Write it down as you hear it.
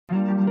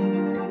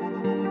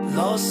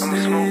Lost I'ma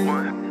smoke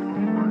one.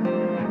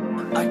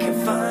 I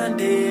can't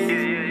find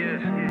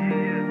it.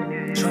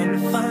 Trying to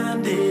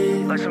find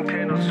it. Like some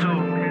candles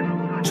too.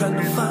 Trying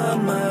to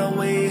find my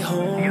way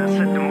home. You gotta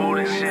set the mood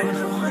and shit. On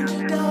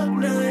 100 dark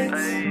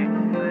nights. Hey,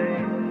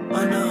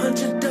 On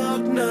 100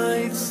 dark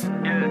nights.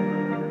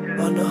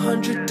 yeah, On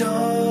 100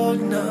 dark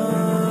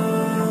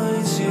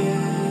nights,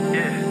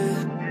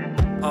 yeah.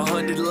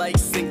 100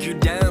 lights sink you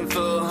down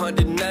for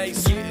 100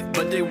 nights,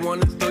 but they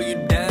wanna throw you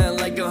down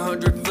like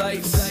 100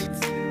 flights.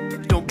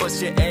 Don't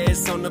bust your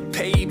ass on the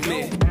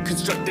pavement.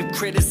 Constructive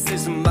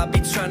criticism, I be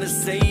tryna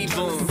save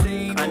them.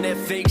 On that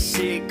fake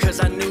shit, cause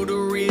I knew the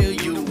real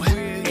you.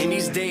 In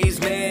these days,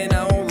 man,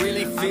 I don't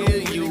really feel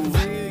you.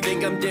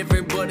 Think I'm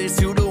different, but it's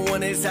you the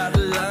one that's out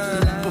of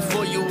line.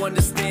 Before you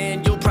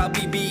understand, you'll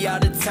probably be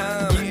out of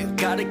time.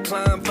 Gotta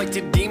climb, fight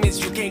your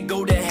demons, you can't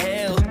go to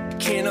hell.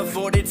 Can't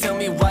afford it, tell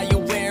me why you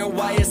wearing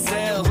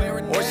YSL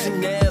or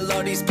Chanel.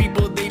 All these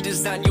people, they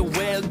design you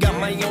well. Got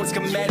my own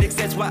schematics,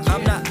 that's why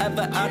I'm not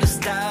ever out of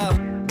style.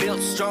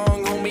 Built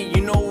strong, homie,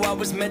 you know I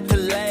was meant to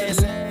last.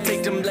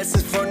 Take them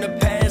lessons from the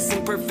past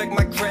and perfect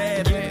my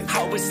craft.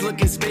 How it's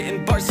looking,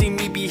 spitting bars, see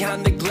me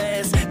behind the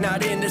glass.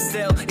 Not in the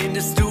cell, in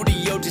the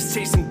studio, just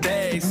chasing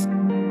bags.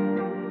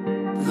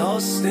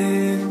 Lost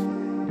in,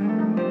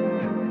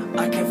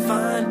 I can't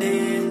find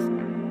it.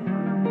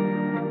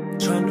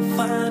 Trying to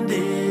find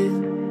it.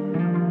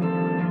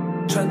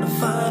 Trying to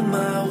find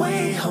my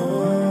way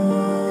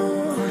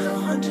home. On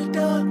 100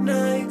 dark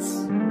nights.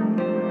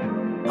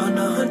 On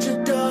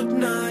 100 dark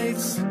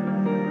nights.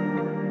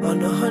 On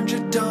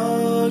 100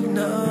 dark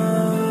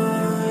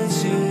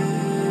nights,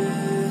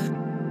 yeah.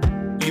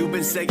 You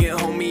been second,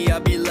 homie, I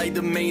be like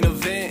the main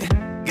event.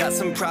 Got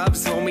some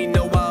props, homie,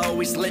 know I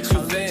always let you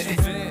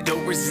vent.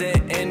 Don't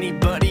resent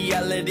anybody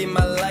I let in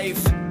my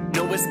life.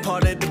 Know it's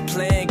part of the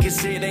plan,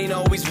 cause it ain't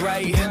always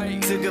right.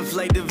 Took a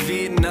flight to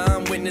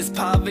Vietnam, witnessed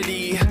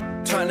poverty.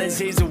 Tryna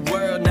change the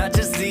world, not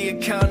just the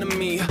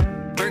economy.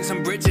 Burn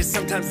some bridges,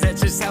 sometimes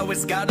that's just how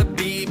it's gotta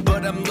be.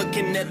 But I'm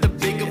looking at the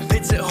bigger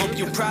picture, hope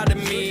you're proud of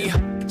me.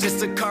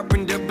 Just a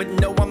carpenter, but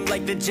no, I'm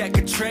like the jack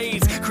of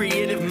trades.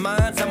 Creative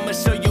minds, I'ma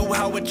show you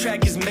how a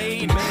track is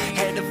made.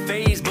 Had a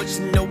phase, but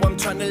you know I'm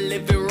tryna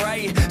live it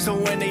right. So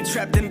when they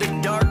trapped in the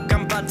dark,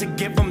 I'm about to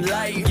give them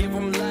light.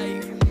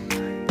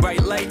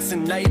 Bright lights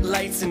and night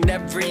lights, and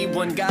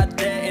everyone got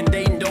that, and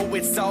they know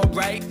it's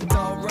alright.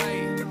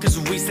 Cause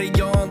we stay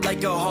on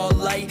like a hall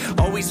light,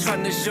 always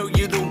trying to show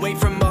you the way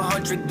from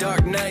 100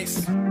 dark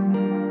nights.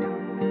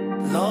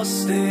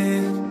 Lost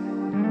in,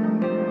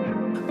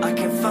 I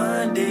can't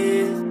find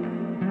it.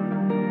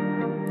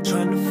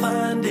 Trying to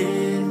find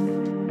it.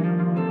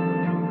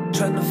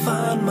 Trying to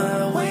find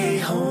my way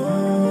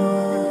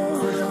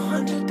home. On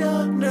 100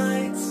 dark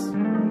nights.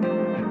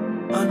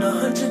 On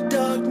 100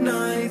 dark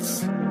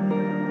nights.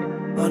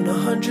 On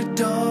 100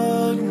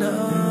 dark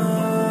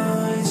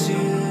nights,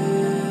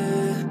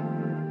 yeah.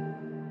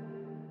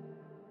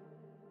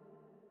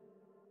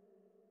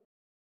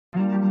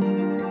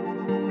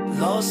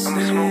 Lost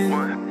I'ma smoke in,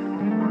 one.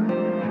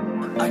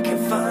 I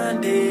can't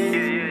find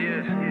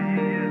it.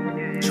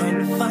 Trying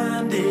to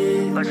find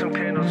it. Like some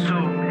candles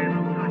too.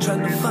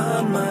 Trying to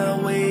find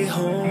my way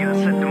home. You gotta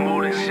set the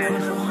mood and shit.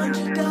 On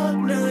 100 dark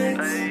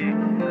nights. Hey,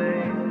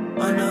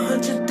 On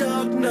 100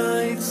 dark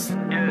nights.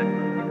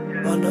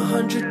 yeah, On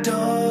 100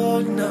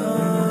 dark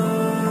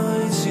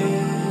nights,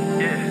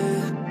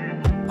 yeah.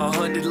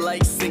 100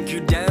 lights sink you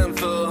down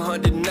for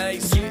 100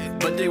 nights,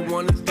 but they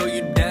wanna throw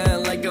you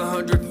down like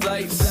 100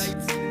 flights.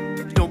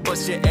 Don't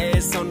bust your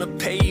ass on the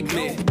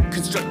pavement.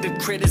 Constructive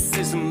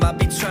criticism, I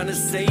be tryna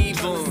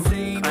save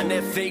them. On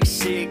that fake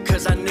shit,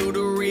 cause I knew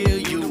the real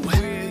you.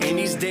 In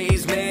these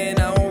days, man,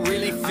 I don't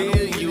really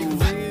feel you.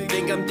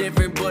 Think I'm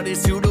different, but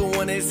it's you the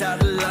one that's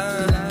out of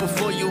line.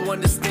 Before you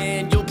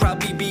understand, you'll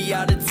probably be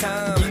out of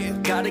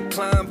time. Gotta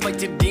climb,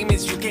 fight your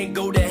demons, you can't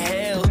go to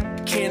hell.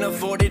 Can't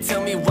afford it,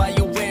 tell me why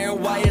you wearing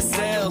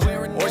YSL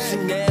or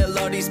Chanel.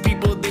 All these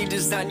people, they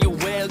design you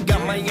well.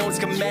 Got my own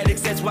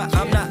schematics, that's why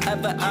I'm not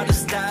ever out of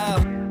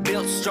style.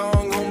 Built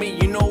strong,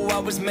 homie, you know I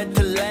was meant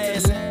to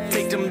last.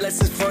 Take them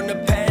lessons from the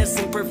past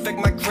and perfect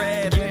my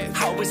craft.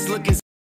 How it's looking,